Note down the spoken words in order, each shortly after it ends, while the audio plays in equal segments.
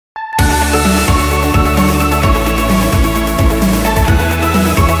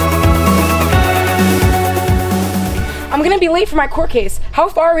be late for my court case. How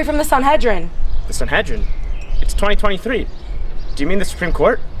far are we from the Sanhedrin? The Sanhedrin? It's 2023. Do you mean the Supreme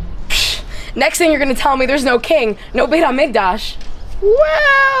Court? Psh, next thing you're gonna tell me there's no king, no Beit HaMikdash.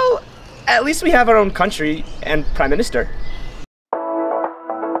 Well, at least we have our own country and prime minister.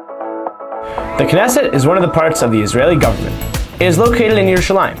 The Knesset is one of the parts of the Israeli government. It is located in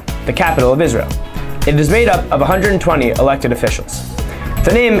Yerushalayim, the capital of Israel. It is made up of 120 elected officials.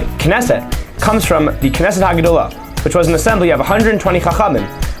 The name Knesset comes from the Knesset HaGedolah, which was an assembly of 120 Chachamim,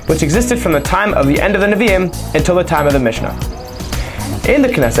 which existed from the time of the end of the Nevi'im until the time of the Mishnah. In the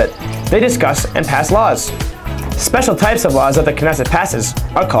Knesset, they discuss and pass laws. Special types of laws that the Knesset passes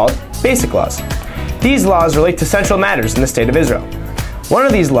are called basic laws. These laws relate to central matters in the state of Israel. One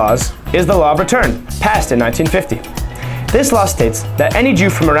of these laws is the Law of Return, passed in 1950. This law states that any Jew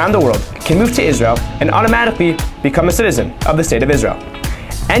from around the world can move to Israel and automatically become a citizen of the state of Israel.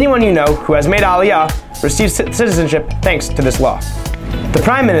 Anyone you know who has made Aliyah receives citizenship thanks to this law. The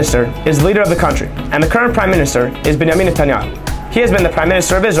Prime Minister is the leader of the country, and the current Prime Minister is Benjamin Netanyahu. He has been the Prime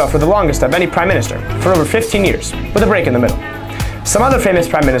Minister of Israel for the longest of any Prime Minister, for over 15 years, with a break in the middle. Some other famous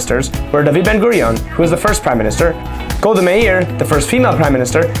Prime Ministers were David Ben-Gurion, who was the first Prime Minister, Golda Meir, the first female Prime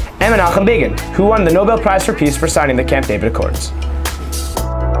Minister, and Menachem Begin, who won the Nobel Prize for Peace for signing the Camp David Accords.